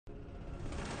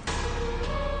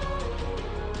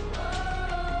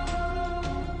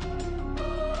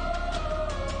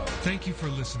Thank you for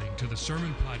listening to the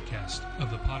sermon podcast of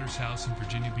the Potter's House in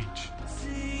Virginia Beach.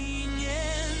 Singing,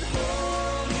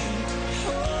 holy,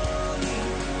 holy,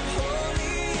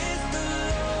 holy is the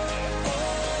Lord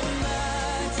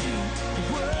Almighty.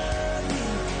 Worthy,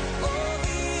 all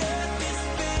the earth is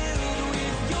filled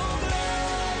with your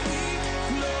glory,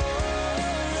 glory.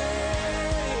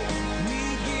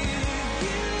 We give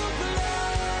you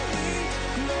glory,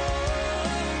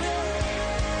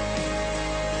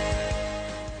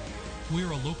 We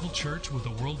are a local church with a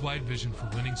worldwide vision for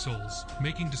winning souls,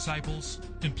 making disciples,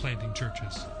 and planting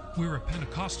churches. We're a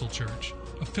Pentecostal church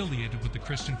affiliated with the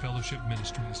Christian Fellowship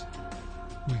Ministries.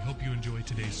 We hope you enjoy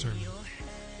today's sermon.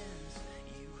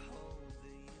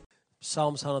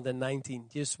 Psalms 119,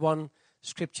 just one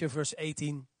scripture, verse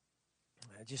 18.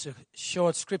 Just a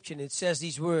short scripture, and it says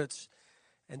these words.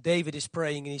 And David is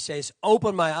praying, and he says,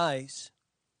 "Open my eyes."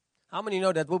 How many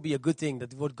know that would be a good thing,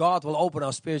 that God will open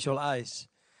our spiritual eyes?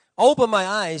 Open my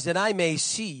eyes that I may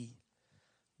see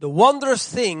the wondrous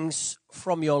things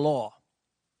from your law.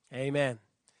 Amen.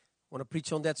 I want to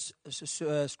preach on that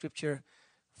scripture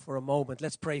for a moment.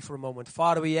 Let's pray for a moment.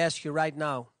 Father, we ask you right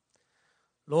now,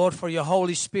 Lord, for your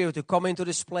Holy Spirit to come into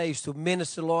this place, to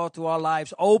minister, Lord, to our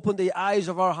lives. Open the eyes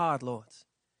of our heart, Lord,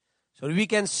 so that we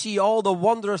can see all the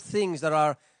wondrous things that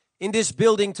are in this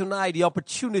building tonight, the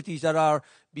opportunities that are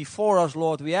before us,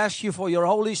 Lord. We ask you for your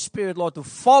Holy Spirit, Lord, to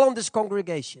fall on this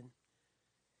congregation.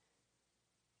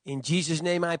 In Jesus'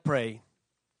 name I pray.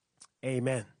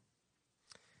 Amen.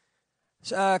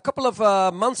 So, a couple of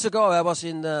months ago, I was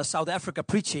in South Africa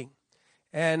preaching.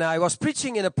 And I was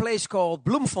preaching in a place called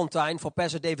Bloemfontein for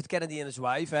Pastor David Kennedy and his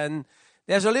wife. And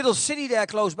there's a little city there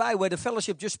close by where the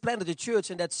fellowship just planted a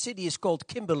church, and that city is called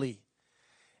Kimberley.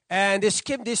 And this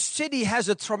city has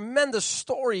a tremendous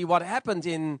story. What happened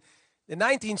in the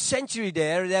 19th century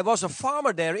there was a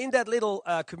farmer there in that little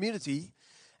community.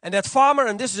 And that farmer,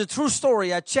 and this is a true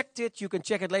story, I checked it, you can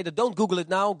check it later. Don't Google it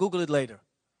now, Google it later.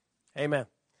 Amen.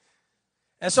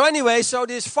 And so anyway, so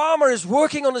this farmer is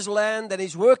working on his land, and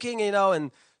he's working,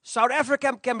 and South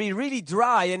Africa can be really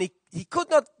dry, and he could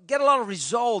not get a lot of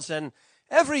results. And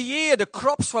every year the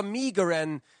crops were meager,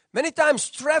 and many times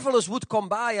travelers would come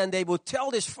by and they would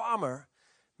tell this farmer,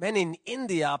 "Man, in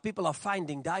India, people are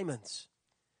finding diamonds.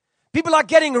 People are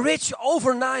getting rich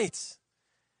overnight."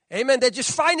 Amen. They're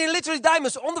just finding literally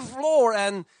diamonds on the floor,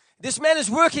 and this man is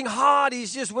working hard.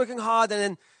 He's just working hard, and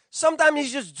then sometimes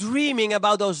he's just dreaming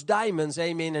about those diamonds,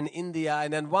 amen, in India.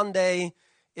 And then one day,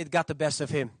 it got the best of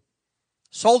him.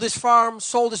 Sold his farm,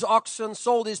 sold his oxen,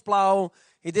 sold his plow.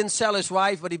 He didn't sell his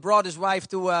wife, but he brought his wife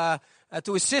to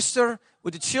his sister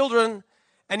with the children.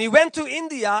 And he went to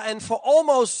India, and for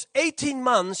almost 18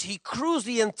 months, he cruised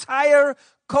the entire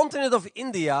continent of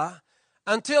India,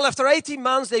 until after 18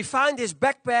 months, they find his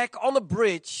backpack on a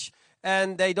bridge.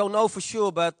 And they don't know for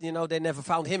sure, but, they never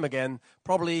found him again.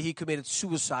 Probably he committed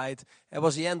suicide. It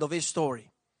was the end of his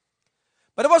story.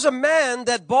 But there was a man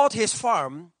that bought his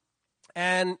farm,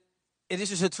 and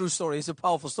this is a true story. It's a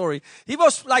powerful story. He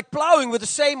was like plowing with the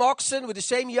same oxen, with the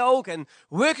same yoke, and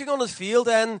working on the field.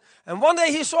 And one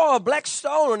day he saw a black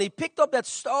stone, and he picked up that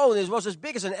stone. It was as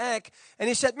big as an egg. And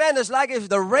he said, "Man, it's like if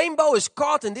the rainbow is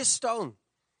caught in this stone."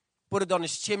 Put it on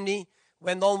his chimney,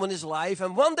 went on with his life.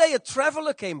 And one day a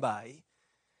traveler came by,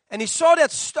 and he saw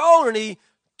that stone, and he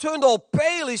turned all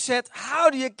pale. He said, "How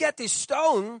do you get this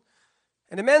stone?"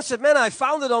 And the man said, "Man, I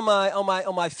found it on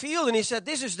my field." And he said,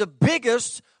 "This is the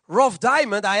biggest rough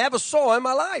diamond I ever saw in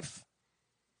my life."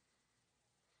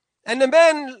 And the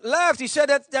man laughed. He said,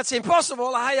 "That's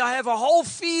impossible. I have a whole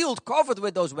field covered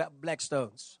with those black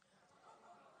stones."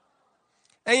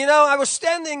 And I was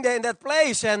standing there in that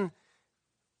place, and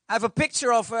I have a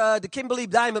picture of the Kimberley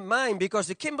Diamond Mine, because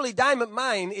the Kimberley Diamond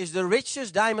Mine is the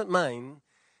richest diamond mine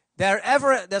there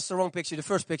ever. That's the wrong picture. The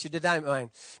first picture, the diamond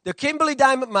mine. The Kimberley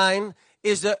Diamond Mine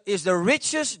is the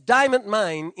richest diamond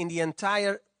mine in the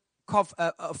entire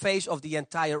face of the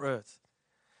entire earth.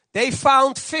 They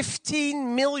found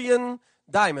 15 million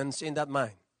diamonds in that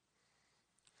mine.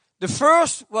 The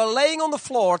first were laying on the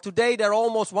floor. Today they're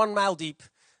almost 1 mile deep.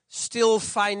 Still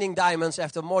finding diamonds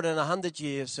after more than 100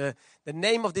 years. The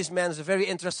name of this man is a very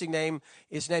interesting name.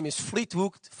 His name is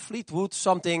Fleetwood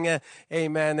something.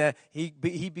 Amen.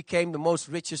 He became the most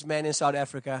richest man in South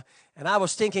Africa. And I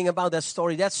was thinking about that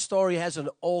story. That story has an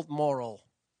old moral.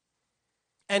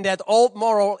 And that old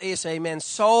moral is, amen,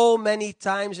 so many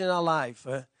times in our life,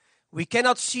 we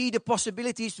cannot see the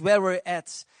possibilities where we're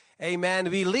at. Amen.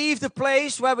 We leave the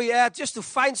place where we're at just to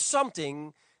find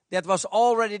something that was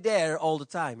already there all the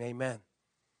time. Amen.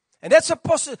 And that's a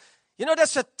You know,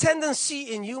 there's a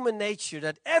tendency in human nature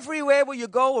that everywhere where you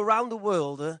go around the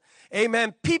world,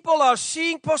 amen, people are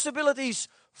seeing possibilities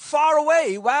far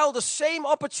away while the same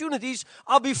opportunities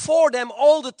are before them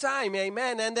all the time,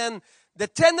 amen. And then the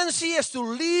tendency is to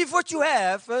leave what you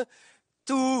have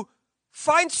to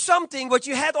find something what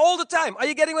you had all the time. Are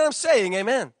you getting what I'm saying,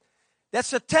 amen?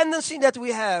 That's a tendency that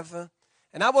we have.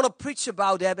 And I want to preach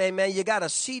about that, amen. You got to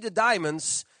see the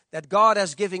diamonds that God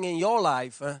has given in your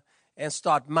life and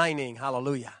start mining,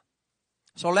 hallelujah.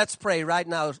 So let's pray right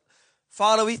now.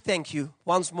 Father, we thank you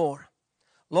once more.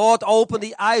 Lord, open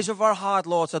the eyes of our heart,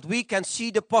 Lord, so that we can see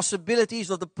the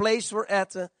possibilities of the place we're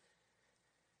at.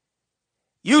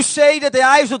 You say that the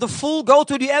eyes of the fool go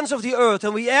to the ends of the earth,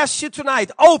 and we ask you tonight,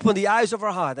 open the eyes of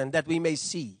our heart, and that we may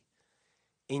see.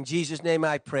 In Jesus' name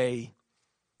I pray,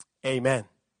 amen.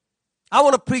 I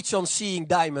want to preach on seeing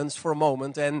diamonds for a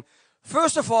moment, and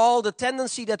first of all, the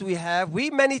tendency that we have,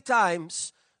 we many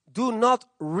times do not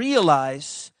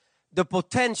realize the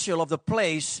potential of the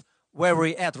place where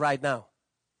we're at right now.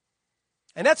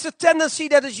 And that's a tendency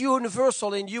that is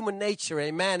universal in human nature,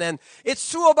 amen. And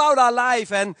it's true about our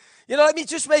life. And, you know, let me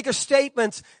just make a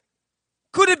statement.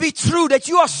 Could it be true that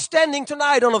you are standing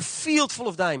tonight on a field full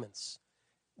of diamonds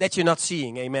that you're not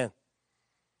seeing, amen?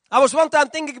 I was one time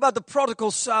thinking about the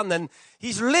prodigal son, and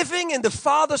he's living in the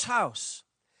father's house.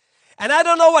 And I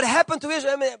don't know what happened to his,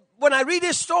 when I read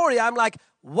his story, I'm like,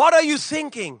 what are you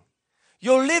thinking?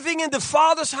 You're living in the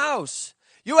father's house.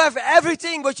 You have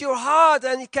everything but your heart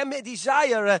and you can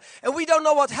desire. And we don't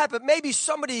know what happened. Maybe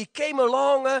somebody came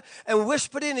along and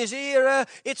whispered in his ear,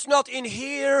 it's not in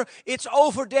here, it's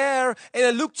over there. And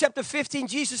in Luke chapter 15,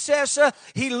 Jesus says,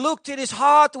 he looked in his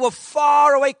heart to a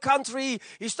faraway country.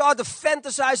 He started to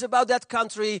fantasize about that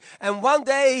country. And one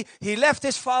day he left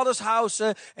his father's house.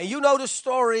 And you know the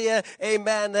story,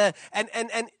 amen.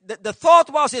 And the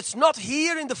thought was, it's not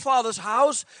here in the father's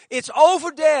house, it's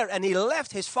over there. And he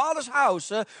left his father's house.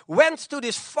 Went to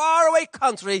this faraway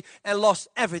country and lost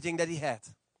everything that he had.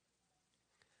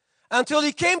 Until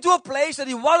he came to a place that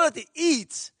he wanted to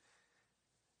eat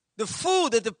the food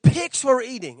that the pigs were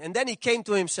eating. And then he came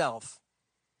to himself.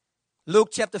 Luke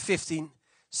chapter 15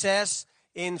 says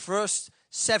in verse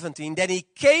 17, then he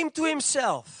came to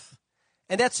himself.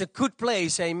 And that's a good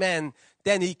place, amen.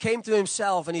 Then he came to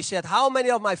himself and he said, how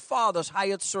many of my father's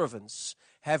hired servants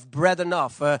have bread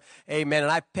enough? Amen.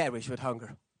 And I perish with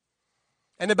hunger.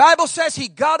 And the Bible says he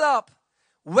got up,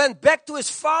 went back to his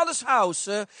father's house,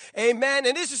 amen.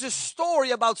 And this is a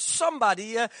story about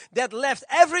somebody that left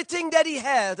everything that he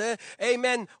had,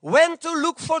 amen. Went to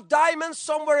look for diamonds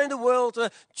somewhere in the world,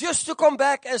 just to come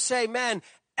back and say, man,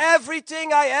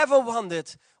 everything I ever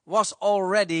wanted was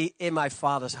already in my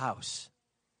father's house.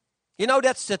 You know,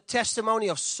 that's the testimony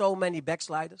of so many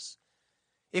backsliders.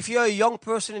 If you're a young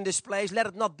person in this place, let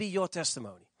it not be your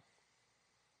testimony.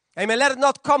 Amen. Let it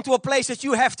not come to a place that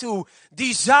you have to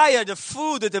desire the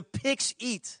food that the pigs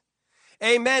eat.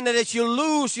 Amen. And that you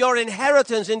lose your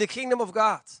inheritance in the kingdom of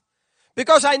God.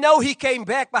 Because I know he came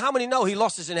back, but how many know he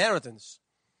lost his inheritance?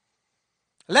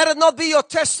 Let it not be your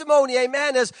testimony.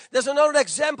 Amen. There's another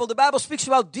example. The Bible speaks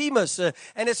about Demas.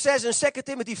 And it says in 2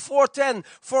 Timothy 4:10,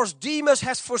 for Demas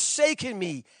has forsaken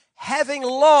me, having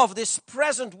loved this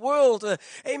present world.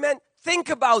 Amen. Think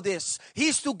about this.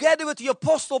 He's together with the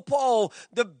Apostle Paul,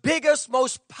 the biggest,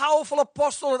 most powerful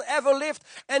apostle that ever lived,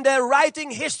 and they're writing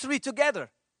history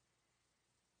together.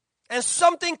 And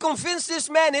something convinced this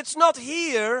man, it's not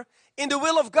here in the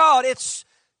will of God. It's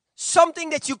something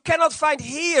that you cannot find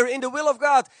here in the will of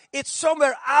God. It's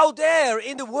somewhere out there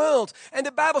in the world. And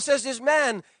the Bible says this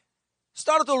man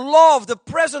started to love the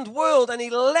present world, and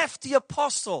he left the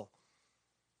apostle.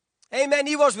 Amen.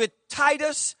 He was with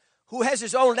Titus, who has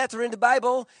his own letter in the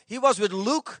Bible. He was with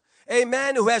Luke,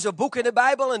 amen, who has a book in the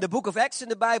Bible and the book of Acts in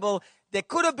the Bible. There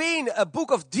could have been a book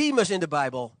of Demas in the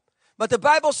Bible. But the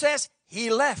Bible says he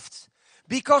left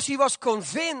because he was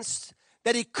convinced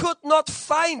that he could not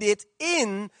find it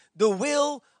in the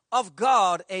will of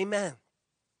God, amen.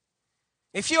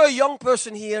 If you're a young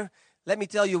person here, let me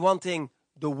tell you one thing.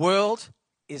 The world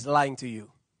is lying to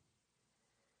you.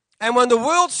 And when the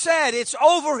world said it's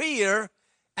over here,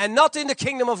 and not in the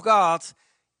kingdom of God,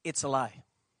 it's a lie.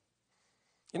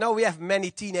 You know, we have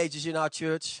many teenagers in our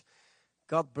church.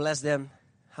 God bless them.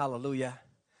 Hallelujah.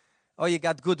 Oh, you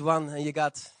got good one, and you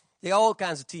got all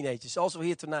kinds of teenagers, also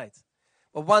here tonight.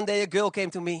 But one day a girl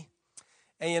came to me,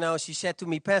 and, you know, she said to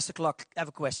me, Pastor Clark, I have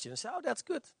a question. I said, oh, that's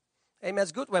good. Amen.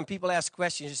 It's good when people ask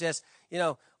questions. She says, you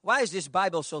know, why is this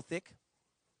Bible so thick?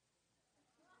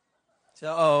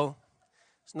 So,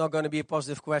 it's not going to be a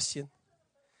positive question.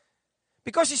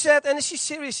 Because she said, and she's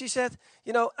serious, she said,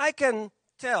 you know, I can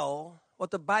tell what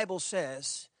the Bible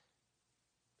says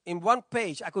in one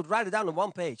page. I could write it down on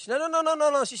one page.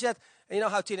 No. She said, you know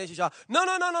how teenagers are. No.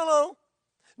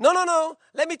 No.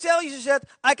 Let me tell you, she said,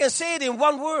 I can say it in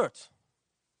one word.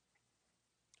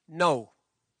 No.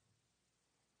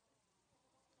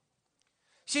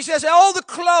 She says, all the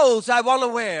clothes I want to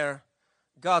wear,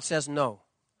 God says no.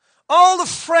 All the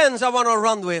friends I want to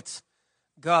run with,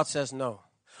 God says no.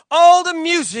 All the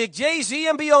music, Jay-Z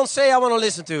and Beyonce I want to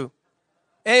listen to,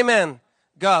 amen,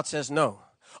 God says no.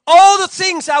 All the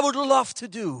things I would love to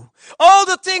do, all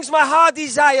the things my heart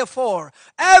desire for,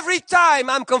 every time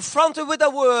I'm confronted with the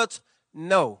word,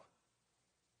 no.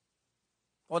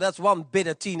 Well, that's one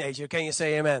bitter teenager, can you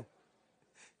say amen?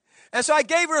 And so I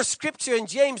gave her a scripture in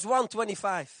James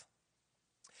 1:25.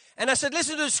 And I said,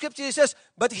 listen to the scripture. It says,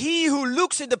 but he who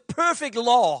looks in the perfect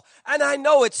law, and I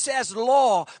know it says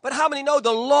law, but how many know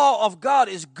the law of God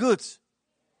is good?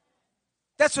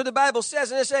 That's what the Bible says.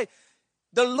 And they say,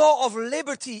 the law of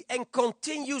liberty, and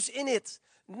continues in it,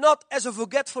 not as a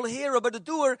forgetful hearer, but a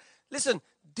doer. Listen,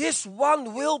 this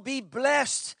one will be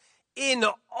blessed in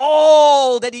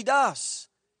all that he does.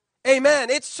 Amen.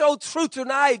 It's so true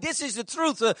tonight. This is the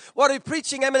truth. What we're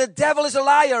preaching. I mean, the devil is a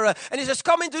liar. And he says,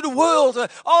 come into the world.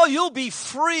 Oh, you'll be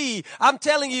free. I'm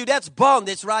telling you, that's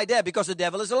bondage right there, because the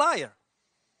devil is a liar.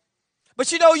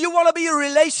 But you know, you want to be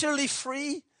relationally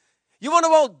free. You want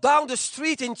to walk down the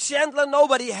street in Chandler,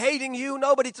 nobody hating you,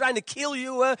 nobody trying to kill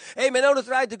you, amen, nobody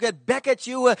trying to get back at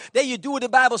you. Then you do what the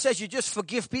Bible says. You just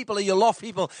forgive people and you love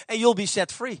people, and you'll be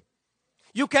set free.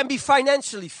 You can be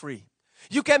financially free.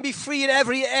 You can be free in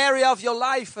every area of your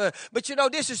life. But you know,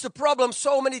 this is the problem.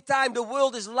 So many times the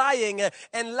world is lying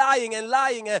and lying and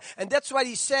lying. And that's why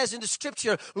he says in the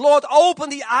scripture, Lord, open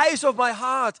the eyes of my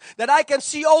heart that I can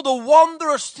see all the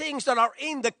wondrous things that are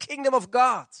in the kingdom of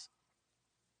God.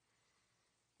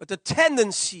 But the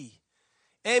tendency,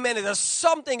 amen, there's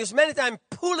something is many times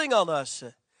pulling on us.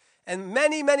 And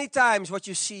many times what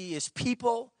you see is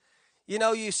people, you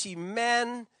know, you see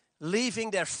men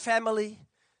leaving their family,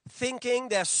 thinking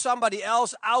there's somebody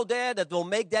else out there that will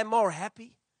make them more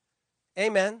happy.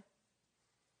 Amen.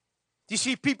 You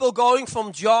see people going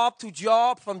from job to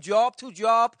job, from job to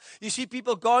job. You see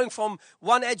people going from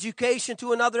one education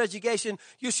to another education.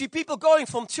 You see people going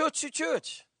from church to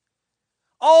church.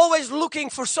 Always looking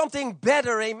for something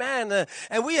better, amen.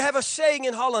 And we have a saying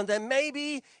in Holland, and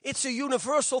maybe it's a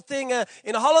universal thing.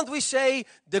 In Holland we say,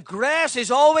 the grass is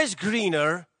always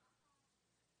greener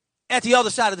at the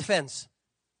other side of the fence.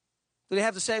 Do they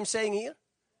have the same saying here?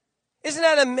 Isn't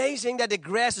that amazing that the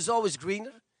grass is always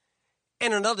greener?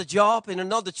 In another job, in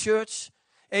another church,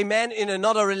 amen, in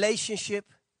another relationship.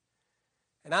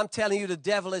 And I'm telling you, the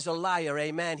devil is a liar,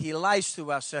 amen. He lies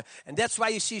to us. And that's why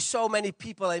you see so many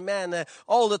people, amen,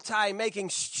 all the time making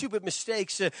stupid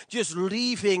mistakes, just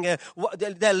leaving.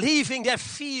 They're leaving their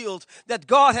field that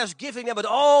God has given them with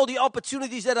all the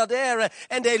opportunities that are there.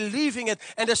 And they're leaving it.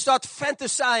 And they start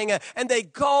fantasizing. And they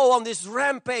go on this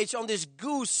rampage, on this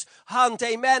goose hunt,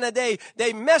 amen. And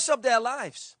they mess up their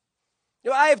lives.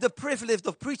 You know, I have the privilege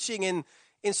of preaching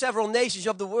in several nations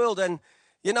of the world. And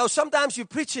you know, sometimes you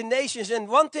preach in nations, and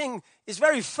one thing is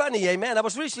very funny, amen. I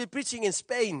was recently preaching in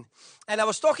Spain, and I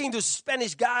was talking to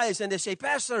Spanish guys, and they say,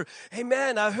 Pastor, hey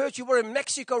man, I heard you were in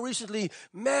Mexico recently.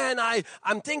 Man,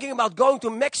 I'm thinking about going to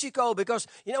Mexico because,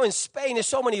 you know, in Spain there's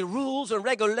so many rules and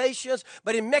regulations,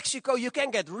 but in Mexico you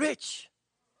can get rich.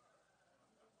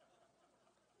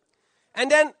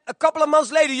 And then a couple of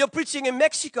months later, you're preaching in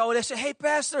Mexico, and they say, hey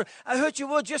Pastor, I heard you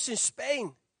were just in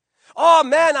Spain. Oh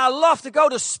man, I love to go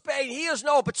to Spain. Here's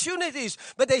no opportunities.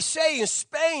 But they say in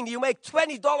Spain you make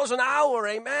 $20 an hour,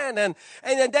 amen. And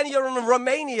then you're in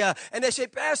Romania and they say,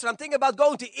 Pastor, I'm thinking about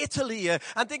going to Italy.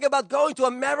 I'm thinking about going to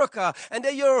America. And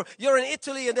then you're in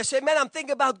Italy and they say, man, I'm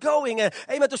thinking about going,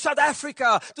 amen, to South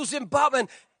Africa, to Zimbabwe. And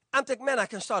I'm thinking, man, I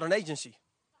can start an agency.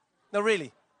 No,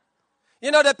 really.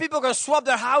 You know that people can swap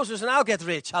their houses and I'll get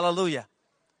rich. Hallelujah.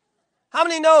 How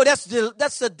many know that's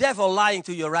the devil lying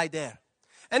to you right there?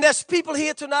 And there's people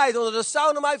here tonight under the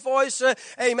sound of my voice,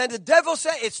 amen. The devil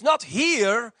said it's not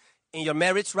here in your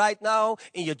marriage right now,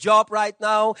 in your job right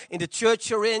now, in the church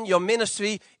you're in, your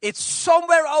ministry. It's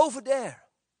somewhere over there.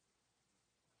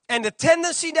 And the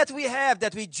tendency that we have,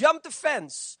 that we jump the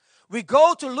fence, we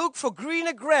go to look for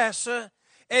greener grass,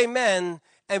 amen,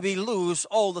 and we lose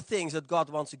all the things that God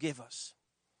wants to give us.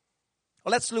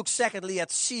 Well, let's look secondly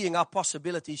at seeing our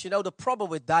possibilities. You know, the problem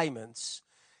with diamonds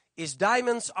is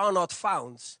diamonds are not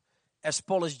found as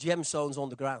polished gemstones on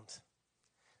the ground.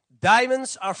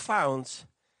 Diamonds are found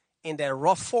in their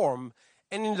rough form.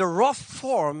 And in the rough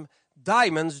form,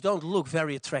 diamonds don't look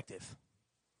very attractive.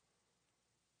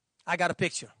 I got a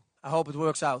picture. I hope it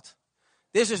works out.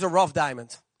 This is a rough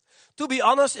diamond. To be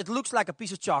honest, it looks like a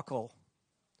piece of charcoal.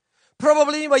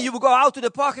 Probably when you go out to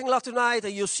the parking lot tonight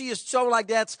and you see a stone like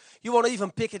that, you won't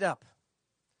even pick it up.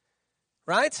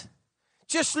 Right?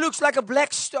 Just looks like a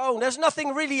black stone. There's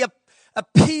nothing really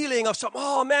appealing of some,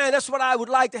 oh man, that's what I would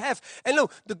like to have. And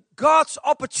look, God's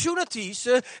opportunities,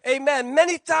 amen,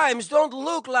 many times don't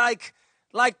look like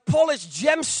polished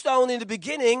gemstone in the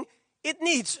beginning. It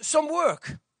needs some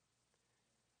work.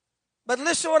 But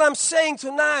listen what I'm saying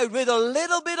tonight, with a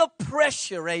little bit of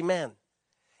pressure, amen,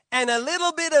 and a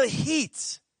little bit of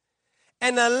heat,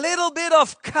 and a little bit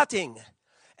of cutting,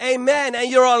 amen, and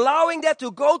you're allowing that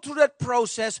to go through that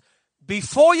process,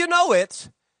 before you know it,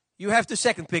 you have the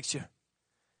second picture.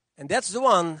 And that's the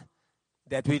one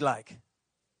that we like.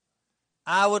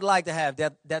 I would like to have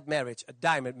that marriage, a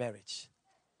diamond marriage.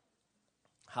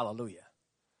 Hallelujah.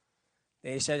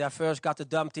 They said, I first got to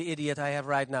dump the idiot I have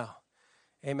right now.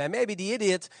 Amen. Maybe the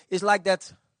idiot is like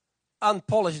that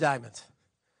unpolished diamond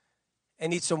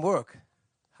and needs some work.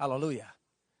 Hallelujah.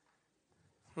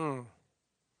 You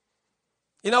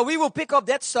know, we will pick up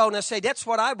that stone and say, that's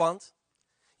what I want.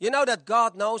 You know that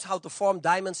God knows how to form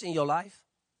diamonds in your life?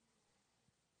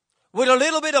 With a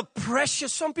little bit of pressure,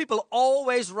 some people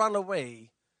always run away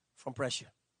from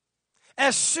pressure.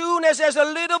 As soon as there's a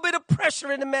little bit of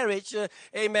pressure in the marriage,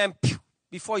 amen,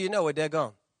 before you know it, they're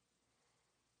gone.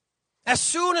 As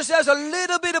soon as there's a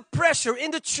little bit of pressure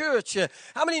in the church,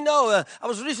 how many know, I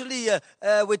was recently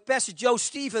with Pastor Joe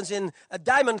Stevens in a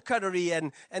diamond cuttery,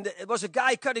 and it was a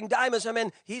guy cutting diamonds. I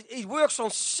mean, he works on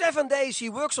 7 days, he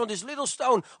works on this little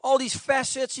stone, all these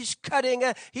facets, he's cutting,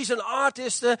 he's an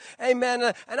artist, amen.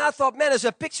 And I thought, man, it's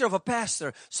a picture of a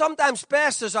pastor. Sometimes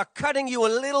pastors are cutting you a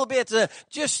little bit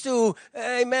just to,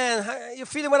 amen, you're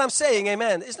feeling what I'm saying,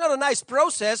 amen. It's not a nice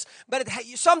process, but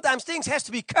sometimes things has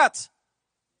to be cut.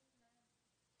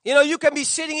 You know, you can be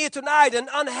sitting here tonight and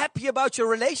unhappy about your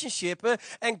relationship,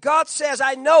 and God says,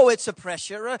 I know it's a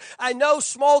pressure. I know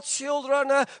small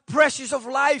children, pressures of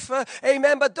life,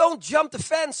 amen, but don't jump the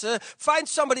fence. Find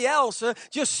somebody else.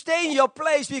 Just stay in your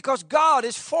place, because God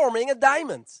is forming a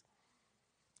diamond.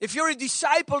 If you're a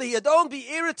disciple here, don't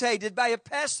be irritated by a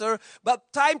pastor,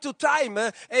 but time to time,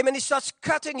 amen, he starts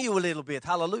cutting you a little bit.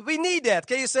 Hallelujah. We need that.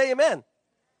 Can you say amen?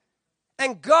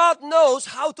 And God knows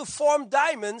how to form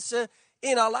diamonds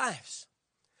in our lives.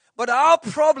 But our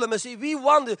problem is, we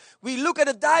look at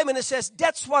a diamond and says,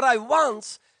 that's what I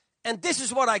want, and this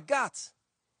is what I got.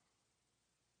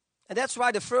 And that's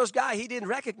why the first guy, he didn't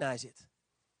recognize it.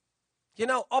 You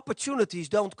know, opportunities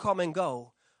don't come and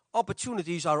go.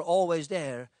 Opportunities are always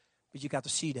there, but you got to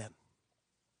see them.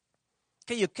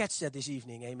 Can you catch that this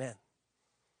evening? Amen.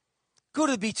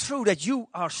 Could it be true that you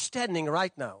are standing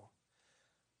right now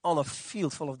on a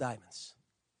field full of diamonds?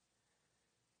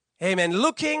 Amen.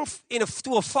 Looking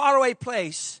to a faraway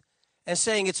place and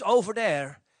saying it's over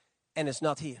there and it's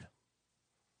not here.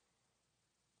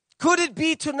 Could it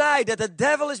be tonight that the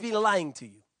devil has been lying to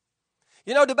you?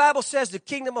 You know, the Bible says the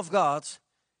kingdom of God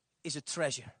is a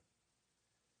treasure.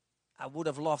 I would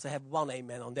have loved to have one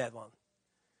amen on that one.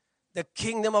 The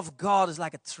kingdom of God is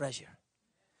like a treasure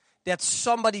that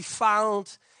somebody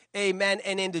found. Amen.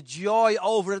 And in the joy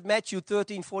over it, Matthew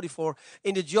 13:44,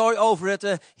 in the joy over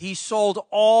it, he sold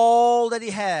all that he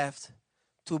had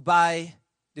to buy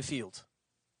the field.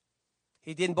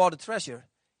 He didn't buy the treasure,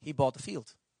 he bought the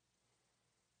field.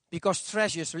 Because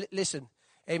treasures, listen,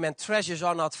 amen, treasures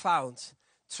are not found.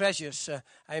 Treasures,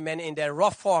 amen, in their raw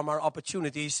form are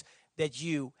opportunities that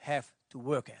you have to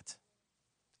work at.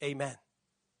 Amen.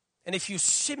 And if you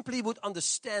simply would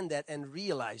understand that and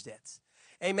realize that,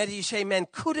 amen, you say, man,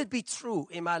 could it be true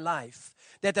in my life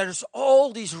that there's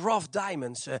all these rough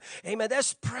diamonds? Amen,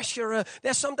 there's pressure,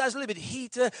 there's sometimes a little bit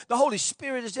heat, the Holy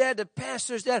Spirit is there, the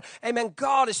pastor is there. Amen,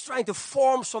 God is trying to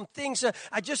form some things.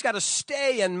 I just got to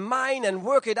stay and mine and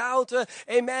work it out.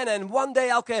 Amen, and one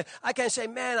day I can say,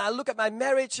 man, I look at my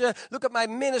marriage, look at my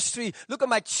ministry, look at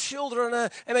my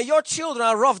children. Amen, your children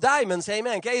are rough diamonds.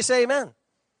 Amen, can you say amen?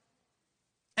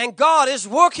 And God is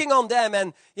working on them.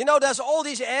 And, you know, there's all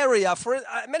these areas.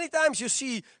 Many times you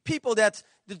see people that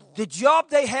the job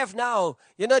they have now,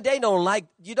 you know, they don't like.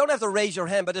 You don't have to raise your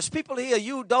hand, but there's people here,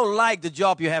 you don't like the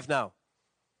job you have now.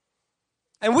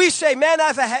 And we say, man,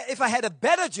 if I had a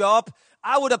better job,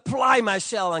 I would apply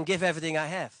myself and give everything I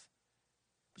have.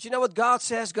 But you know what God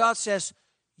says? God says,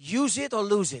 use it or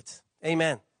lose it.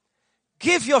 Amen.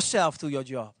 Give yourself to your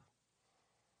job.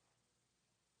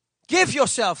 Give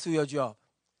yourself to your job.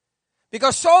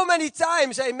 Because so many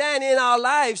times, amen, in our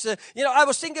lives, I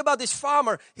was thinking about this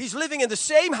farmer. He's living in the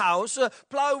same house,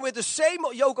 plowing with the same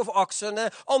yoke of oxen,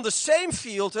 on the same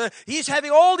field. He's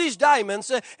having all these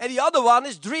diamonds, and the other one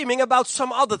is dreaming about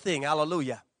some other thing.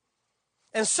 Hallelujah.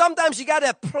 And sometimes you got to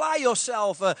apply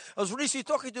yourself. I was recently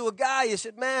talking to a guy. He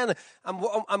said, man,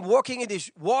 I'm working in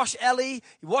this wash alley,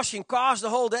 washing cars the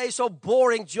whole day. So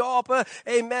boring job.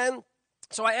 Amen.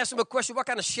 So I asked him a question. What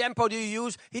kind of shampoo do you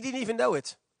use? He didn't even know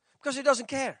it. Because he doesn't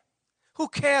care. Who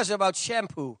cares about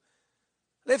shampoo?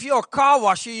 If you're a car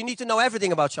washer, you need to know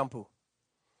everything about shampoo.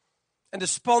 And the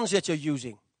sponge that you're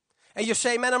using. And you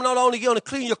say, man, I'm not only going to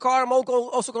clean your car, I'm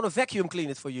also going to vacuum clean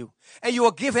it for you. And you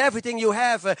will give everything you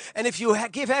have. And if you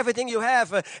give everything you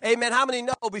have, amen, how many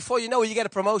know before you know it, you get a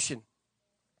promotion?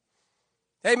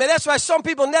 Amen. That's why some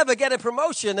people never get a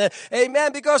promotion.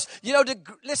 Amen. Because,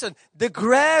 listen, the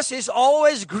grass is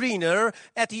always greener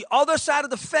at the other side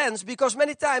of the fence because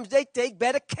many times they take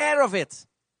better care of it.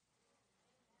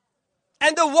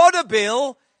 And the water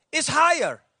bill is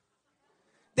higher.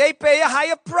 They pay a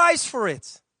higher price for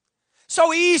it.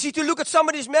 So easy to look at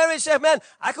somebody's marriage and say, man,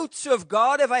 I could serve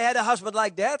God if I had a husband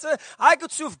like that. I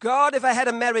could serve God if I had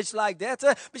a marriage like that.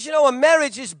 But a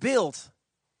marriage is built.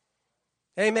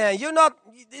 Amen. You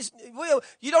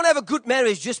don't have a good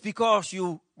marriage just because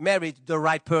you married the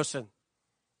right person.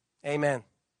 Amen.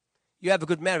 You have a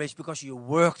good marriage because you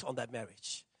worked on that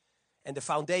marriage. And the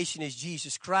foundation is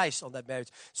Jesus Christ on that marriage.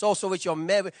 It's also with your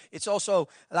marriage. It's also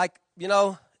like,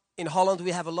 in Holland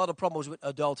we have a lot of problems with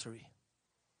adultery.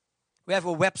 We have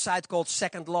a website called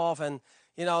Second Love and,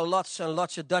 lots and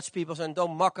lots of Dutch people saying,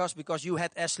 don't mock us because you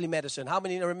had Ashley Madison. How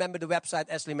many remember the website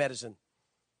Ashley Madison?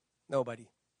 Nobody.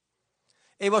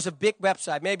 It was a big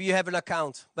website. Maybe you have an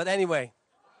account. But anyway.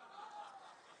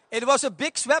 It was a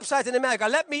big website in America.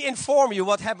 Let me inform you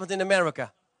what happened in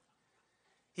America.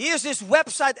 Here's this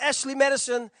website, Ashley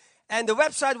Madison. And the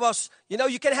website was,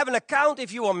 you can have an account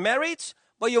if you are married.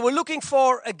 But you were looking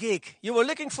for a gig. You were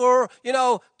looking for,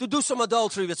 to do some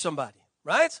adultery with somebody.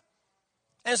 Right?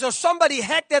 And so somebody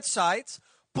hacked that site.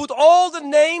 Put all the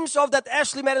names of that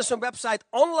Ashley Madison website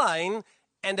online.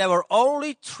 And there were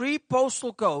only 3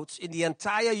 postal codes in the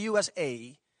entire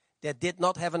USA that did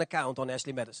not have an account on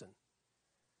Ashley Madison.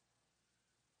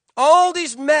 All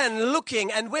these men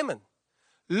looking, and women,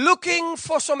 looking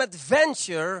for some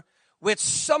adventure with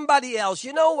somebody else.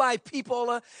 You know why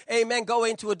people, go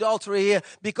into adultery here?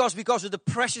 Because of the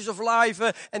pressures of life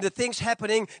and the things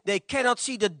happening. They cannot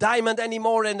see the diamond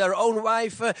anymore in their own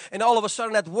wife. And all of a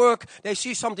sudden at work, they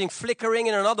see something flickering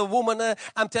in another woman.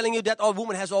 I'm telling you that old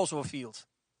woman has also a field.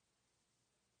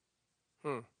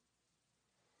 And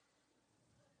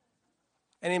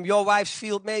in your wife's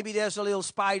field, maybe there's a little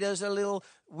spiders, a little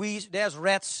weeds, there's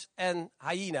rats and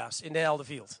hyenas in the other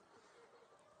field.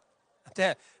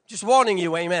 Just warning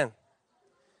you, amen.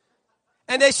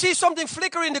 And they see something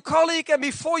flicker in the colleague, and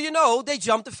before you know, they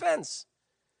jump the fence.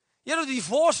 The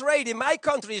divorce rate in my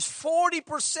country is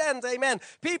 40%, amen.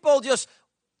 People just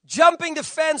jumping the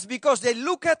fence because they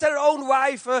look at their own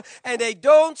wife and they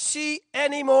don't see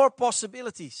any more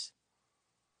possibilities.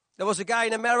 There was a guy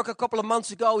in America a couple of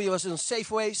months ago. He was in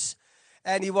Safeways,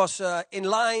 and he was in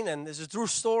line, and this is a true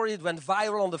story. It went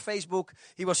viral on the Facebook.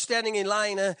 He was standing in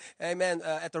line,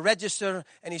 at the register,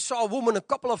 and he saw a woman a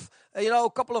couple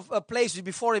of places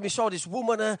before him. He saw this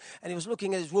woman, and he was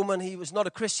looking at this woman. He was not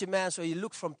a Christian man, so he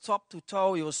looked from top to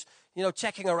toe. He was,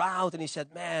 checking her out, and he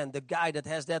said, man, the guy that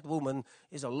has that woman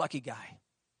is a lucky guy.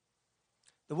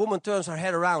 The woman turns her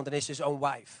head around, and it's his own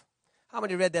wife. How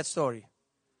many read that story?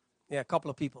 Yeah, a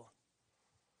couple of people.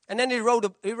 And then he wrote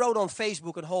on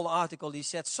Facebook a whole article. He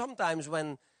said, sometimes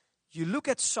when you look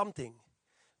at something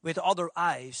with other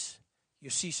eyes, you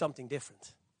see something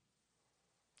different.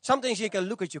 Sometimes you can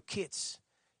look at your kids,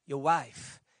 your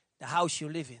wife, the house you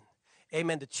live in,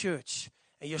 amen, the church,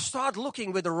 and you start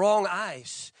looking with the wrong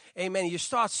eyes. Amen. You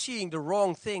start seeing the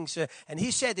wrong things. And he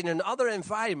said in another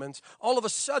environment, all of a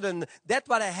sudden, that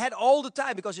what I had all the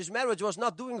time, because his marriage was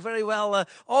not doing very well,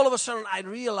 all of a sudden I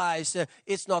realized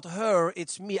it's not her,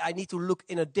 it's me. I need to look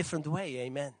in a different way.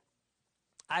 Amen.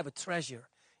 I have a treasure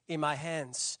in my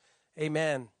hands.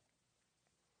 Amen.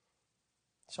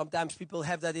 Sometimes people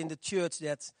have that in the church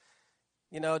that,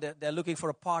 that they're looking for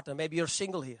a partner. Maybe you're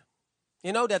single here.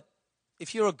 You know that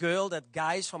if you're a girl, that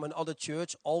guys from another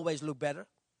church always look better.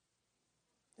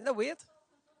 Isn't that weird?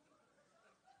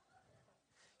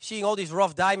 Seeing all these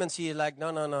rough diamonds here, like,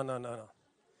 no.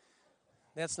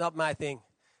 That's not my thing.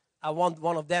 I want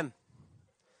one of them.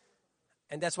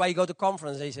 And that's why you go to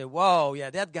conference and you say, whoa,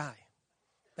 yeah, that guy.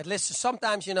 But listen,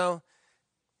 sometimes,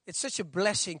 it's such a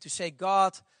blessing to say,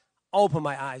 God, open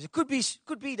my eyes. It could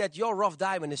be that your rough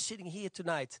diamond is sitting here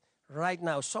tonight, right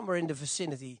now, somewhere in the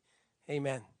vicinity.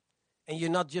 Amen. And you're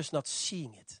not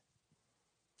seeing it.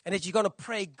 And that you're going to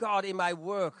pray, God, in my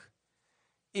work,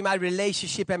 in my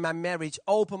relationship and my marriage,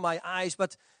 open my eyes.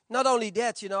 But not only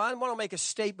that, I want to make a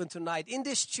statement tonight. In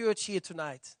this church here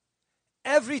tonight,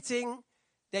 everything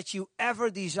that you ever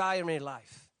desire in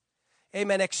life,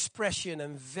 amen, expression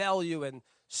and value and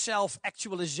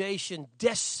self-actualization,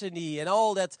 destiny, and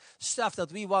all that stuff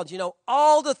that we want,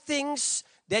 all the things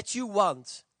that you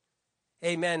want,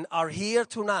 amen, are here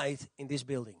tonight in this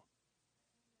building.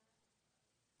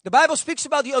 The Bible speaks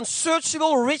about the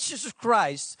unsearchable riches of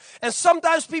Christ. And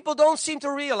sometimes people don't seem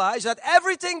to realize that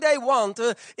everything they want,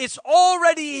 it's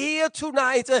already here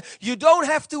tonight. You don't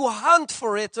have to hunt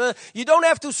for it. You don't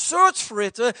have to search for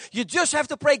it. You just have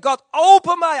to pray, God,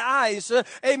 open my eyes.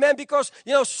 Amen. Because,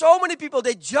 so many people,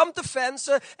 they jump the fence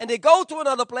and they go to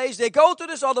another place. They go to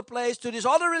this other place, to this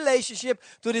other relationship,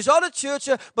 to this other church.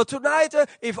 But tonight,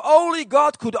 if only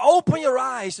God could open your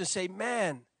eyes and say,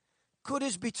 man, could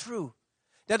this be true?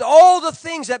 That all the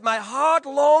things that my heart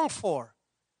longed for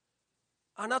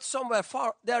are not somewhere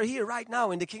far. They're here right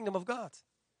now in the kingdom of God.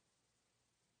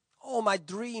 All my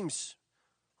dreams,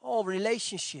 all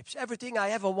relationships, everything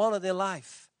I ever wanted in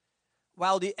life.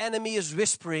 While the enemy is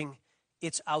whispering,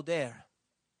 it's out there.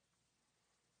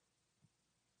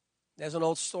 There's an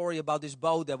old story about this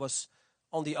boat that was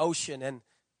on the ocean. And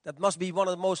that must be one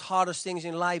of the most hardest things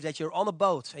in life, that you're on a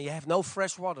boat and you have no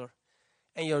fresh water.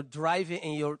 And you're driving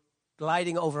and you're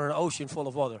gliding over an ocean full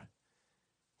of water.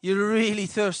 You're really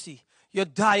thirsty. You're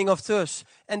dying of thirst.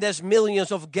 And there's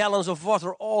millions of gallons of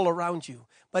water all around you.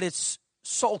 But it's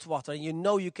salt water. And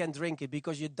you can drink it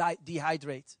because you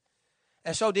dehydrate.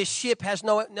 And so this ship has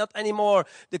not anymore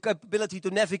the capability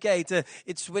to navigate.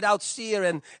 It's without steer.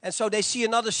 And so they see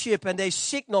another ship and they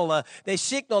signal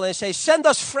and say, send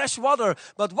us fresh water.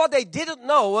 But what they didn't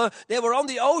know, they were on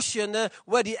the ocean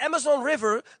where the Amazon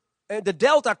River, the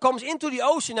delta, comes into the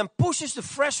ocean and pushes the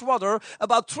fresh water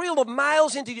about 300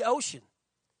 miles into the ocean.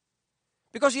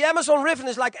 Because the Amazon River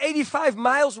is like 85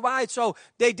 miles wide, so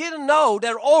they didn't know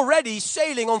they're already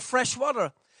sailing on fresh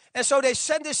water. And so they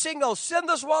send this signal, send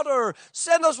us water,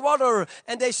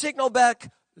 and they signal back,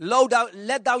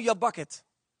 let down your bucket.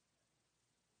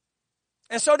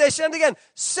 And so they send again,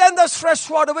 send us fresh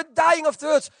water, we're dying of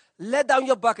thirst, let down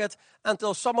your bucket,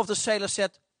 until some of the sailors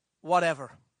said,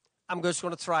 whatever. I'm just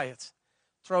going to try it.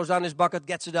 Throws down his bucket,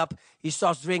 gets it up. He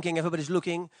starts drinking. Everybody's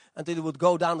looking until he would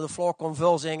go down to the floor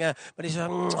convulsing. But he says,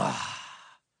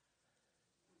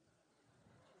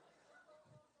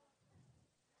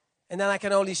 And then I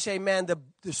can only say, man,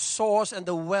 the source and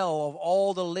the well of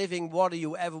all the living water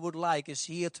you ever would like is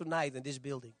here tonight in this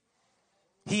building.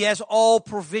 He has all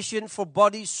provision for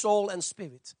body, soul, and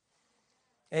spirit.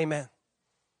 Amen.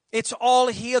 It's all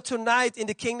here tonight in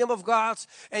the kingdom of God.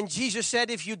 And Jesus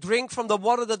said, if you drink from the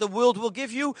water that the world will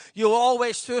give you, you'll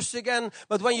always thirst again.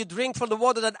 But when you drink from the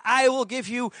water that I will give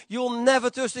you, you'll never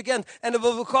thirst again. And it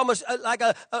will become like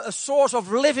a source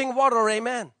of living water.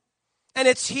 Amen. And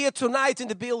it's here tonight in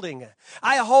the building.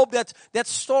 I hope that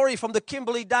story from the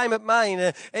Kimberley Diamond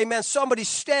Mine, amen, somebody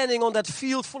standing on that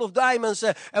field full of diamonds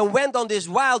and went on this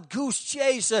wild goose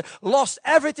chase, lost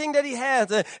everything that he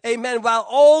had, amen, while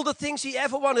all the things he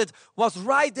ever wanted was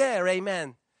right there,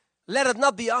 amen. Let it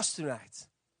not be us tonight.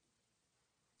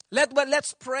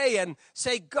 Let's pray and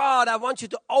say, God, I want you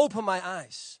to open my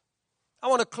eyes. I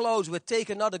want to close with take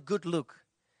another good look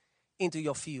into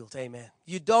your field, amen.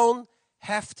 You don't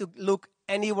have to look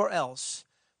anywhere else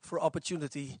for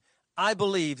opportunity. I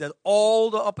believe that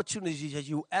all the opportunities that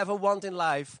you ever want in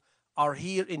life are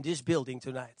here in this building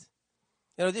tonight.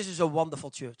 This is a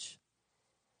wonderful church.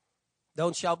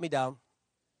 Don't shout me down.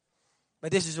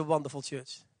 But this is a wonderful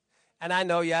church. And I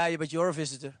know, but you're a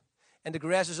visitor. And the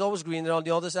grass is always greener on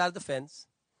the other side of the fence.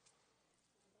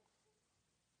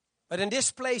 But in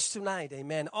this place tonight,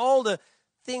 amen, all the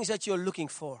things that you're looking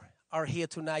for are here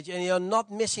tonight, and you're not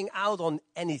missing out on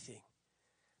anything.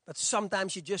 But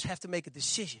sometimes you just have to make a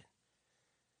decision.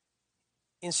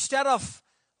 Instead of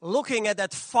looking at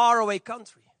that faraway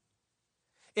country,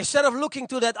 instead of looking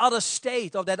to that other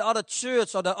state or that other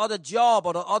church or the other job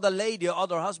or the other lady or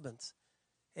other husband,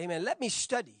 amen, let me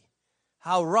study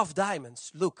how rough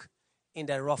diamonds look in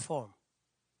their rough form.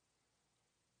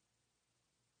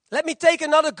 Let me take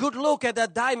another good look at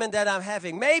that diamond that I'm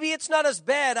having. Maybe it's not as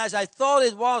bad as I thought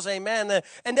it was, amen.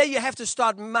 And then you have to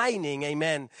start mining,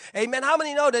 amen. Amen. How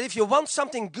many know that if you want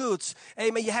something good,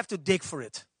 amen, you have to dig for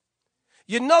it?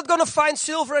 You're not going to find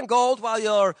silver and gold while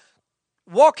you're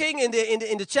walking in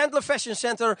the Chandler Fashion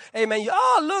Center, amen.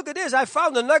 Oh, look at this, I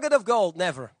found a nugget of gold.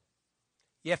 Never.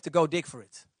 you have to go dig for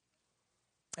it.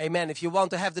 Amen. If you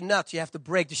want to have the nut, you have to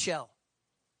break the shell.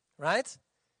 Right?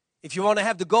 If you want to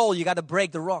have the gold, you got to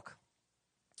break the rock.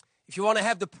 If you want to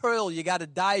have the pearl, you got to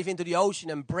dive into the ocean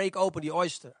and break open the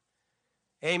oyster.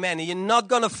 Amen. And you're not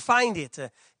going to find it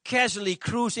casually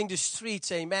cruising the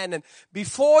streets. Amen. And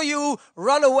before you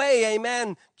run away,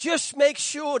 amen, just make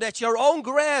sure that your own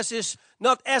grass is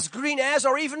not as green as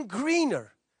or even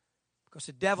greener. Because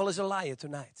the devil is a liar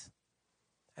tonight.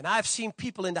 And I've seen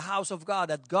people in the house of God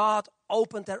that God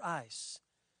opened their eyes.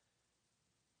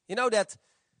 You know that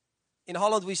in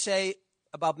Holland we say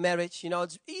about marriage,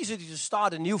 it's easier to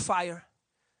start a new fire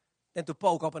than to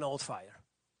poke up an old fire.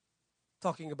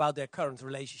 Talking about their current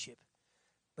relationship.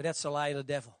 But that's a lie of the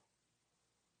devil.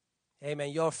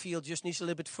 Amen. Your field just needs a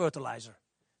little bit fertilizer.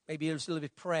 Maybe a little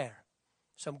bit prayer.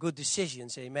 Some good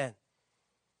decisions. Amen.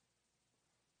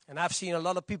 And I've seen a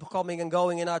lot of people coming and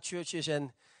going in our churches.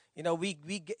 And,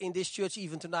 we in this church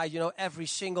even tonight, every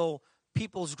single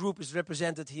people's group is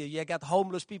represented here. You got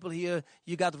homeless people here.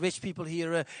 You got rich people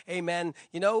here. Amen.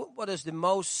 What is the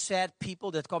most sad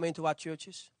people that come into our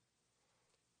churches?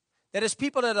 There is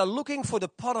people that are looking for the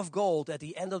pot of gold at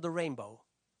the end of the rainbow.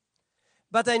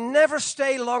 But they never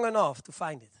stay long enough to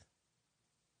find it.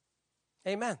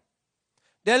 Amen.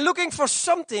 They're looking for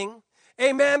something.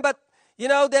 Amen. But,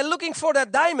 they're looking for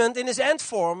that diamond in his end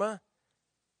form.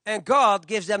 And God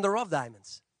gives them the rough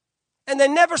diamonds. And they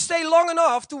never stay long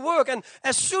enough to work. And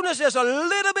as soon as there's a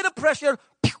little bit of pressure,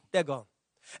 they're gone.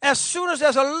 As soon as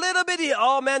there's a little bit,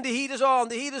 the heat is on,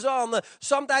 the heat is on.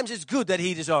 Sometimes it's good that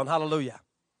heat is on. Hallelujah.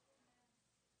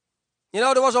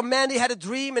 There was a man, he had a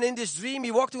dream, and in this dream,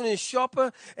 he walked in his shop.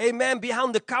 Amen.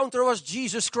 Behind the counter was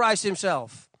Jesus Christ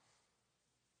himself.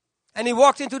 And he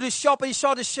walked into the shop and he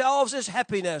saw the shelves as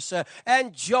happiness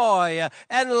and joy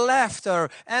and laughter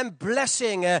and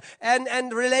blessing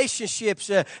and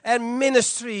relationships and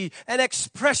ministry and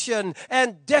expression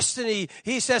and destiny.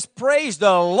 He says, praise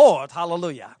the Lord.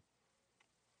 Hallelujah.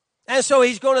 And so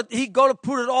he's gonna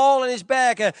put it all in his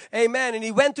bag, amen. And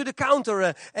he went to the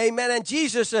counter, amen. And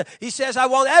Jesus, he says, I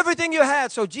want everything you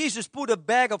had. So Jesus put a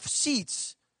bag of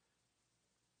seeds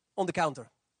on the counter.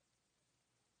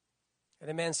 And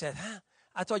the man said,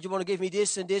 I thought you want to give me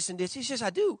this and this and this. He says,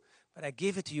 I do, but I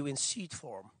give it to you in seed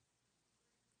form.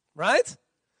 Right?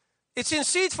 It's in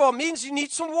seed form, means you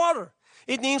need some water.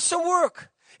 It needs some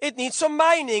work. It needs some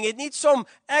mining. It needs some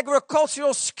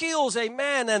agricultural skills,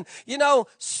 amen. And,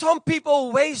 some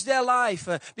people waste their life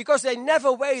because they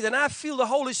never wait. And I feel the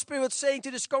Holy Spirit saying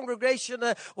to this congregation,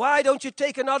 why don't you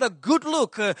take another good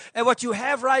look at what you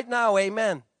have right now,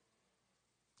 amen.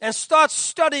 And start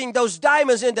studying those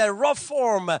diamonds in their rough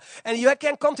form. And you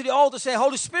can come to the altar and say,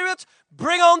 Holy Spirit,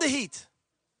 bring on the heat.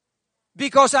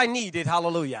 Because I need it,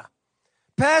 hallelujah.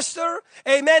 Pastor,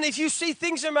 amen, if you see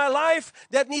things in my life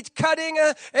that need cutting,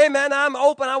 amen, I'm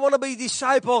open. I want to be a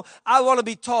disciple. I want to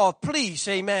be taught. Please,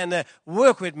 amen,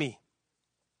 work with me.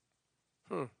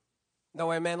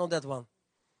 No amen on that one.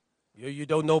 You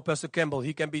don't know Pastor Campbell.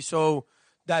 He can be so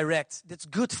direct. That's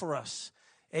good for us.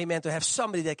 Amen, to have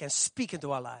somebody that can speak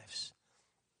into our lives.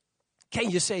 Can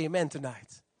you say amen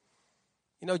tonight?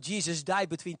 Jesus died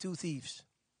between two thieves.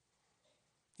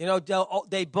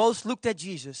 They both looked at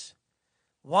Jesus.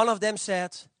 One of them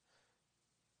said,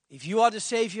 if you are the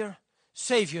Savior,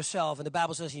 save yourself. And the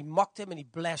Bible says he mocked him and he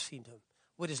blasphemed him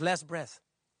with his last breath.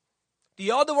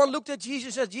 The other one looked at Jesus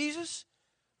and said, Jesus,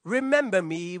 remember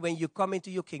me when you come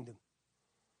into your kingdom.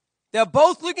 They're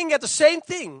both looking at the same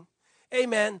thing.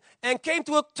 Amen. And came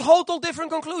to a total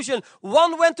different conclusion.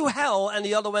 One went to hell and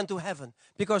the other went to heaven.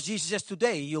 Because Jesus says,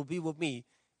 today you'll be with me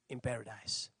in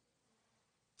paradise.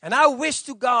 And I wish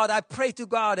to God, I pray to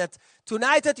God that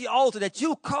tonight at the altar that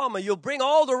you come and you'll bring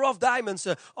all the rough diamonds,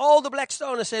 all the black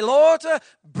stone and say, Lord,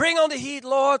 bring on the heat,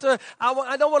 Lord.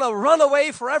 I don't want to run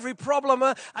away for every problem.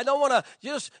 I don't want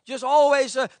to just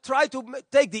always try to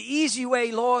take the easy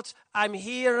way, Lord. I'm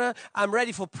here. I'm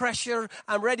ready for pressure.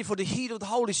 I'm ready for the heat of the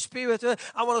Holy Spirit.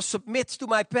 I want to submit to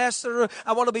my pastor.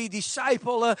 I want to be a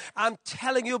disciple. I'm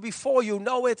telling you before you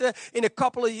know it, in a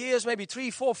couple of years, maybe 3,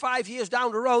 4, 5 years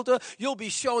down the road, you'll be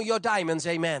showing your diamonds.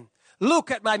 Amen. Look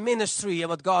at my ministry and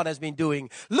what God has been doing.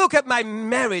 Look at my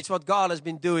marriage, what God has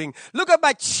been doing. Look at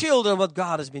my children, what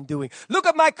God has been doing. Look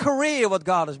at my career, what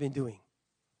God has been doing.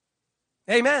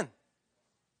 Amen.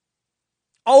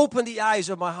 Open the eyes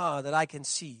of my heart that I can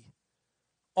see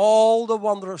all the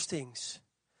wondrous things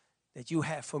that you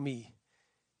have for me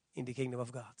in the kingdom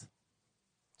of God.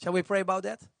 Shall we pray about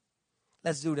that?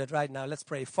 Let's do that right now. Let's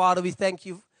pray. Father, we thank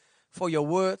you for your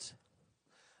word.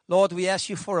 Lord, we ask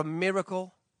you for a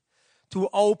miracle to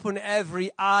open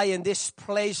every eye in this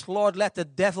place. Lord, let the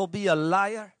devil be a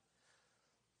liar.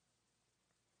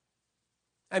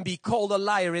 and be called a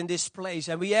liar in this place.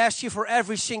 And we ask you for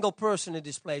every single person in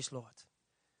this place, Lord,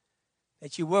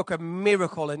 that you work a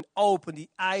miracle and open the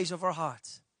eyes of our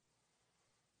hearts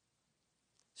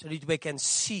so that we can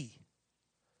see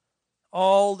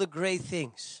all the great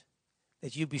things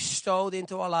that you bestowed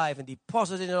into our life and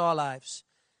deposited in our lives.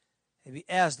 And we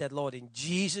ask that, Lord, in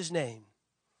Jesus' name.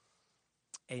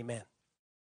 Amen.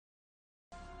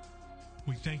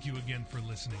 We thank you again for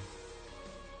listening.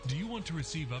 Do you want to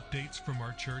receive updates from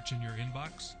our church in your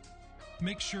inbox?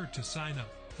 Make sure to sign up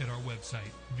at our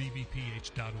website,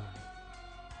 vbph.org.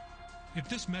 If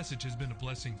this message has been a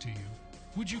blessing to you,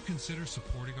 would you consider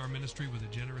supporting our ministry with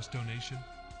a generous donation?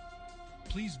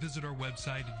 Please visit our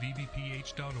website at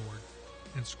vbph.org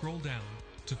and scroll down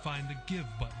to find the Give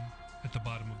button at the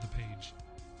bottom of the page.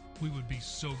 We would be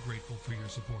so grateful for your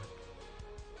support.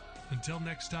 Until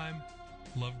next time,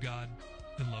 love God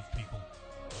and love people.